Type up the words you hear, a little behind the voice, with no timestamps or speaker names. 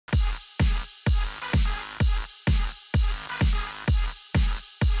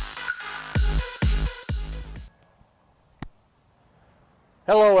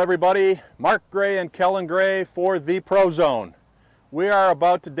Hello everybody, Mark Gray and Kellen Gray for the ProZone. We are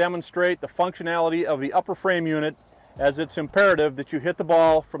about to demonstrate the functionality of the upper frame unit, as it's imperative that you hit the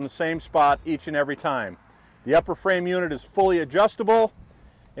ball from the same spot each and every time. The upper frame unit is fully adjustable,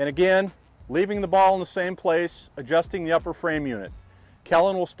 and again, leaving the ball in the same place, adjusting the upper frame unit.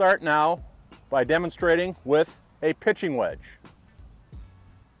 Kellen will start now by demonstrating with a pitching wedge.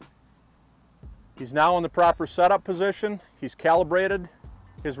 He's now in the proper setup position. He's calibrated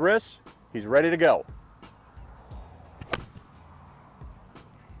his wrists. He's ready to go.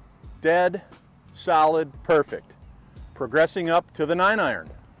 Dead, solid, perfect. Progressing up to the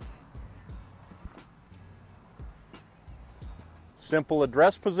 9-iron. Simple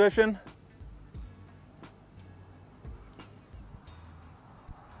address position.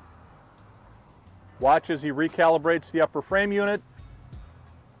 Watch as he recalibrates the upper frame unit.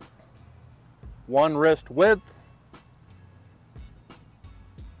 One wrist width.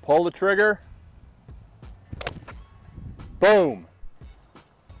 Pull the trigger. Boom.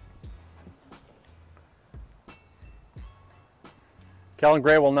 Kellen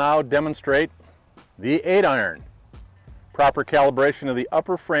Gray will now demonstrate the 8-iron. Proper calibration of the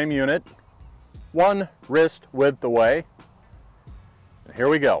upper frame unit. One wrist width away. And here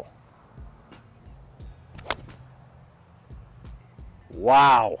we go.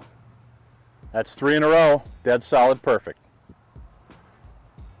 Wow. That's 3 in a row. Dead solid perfect.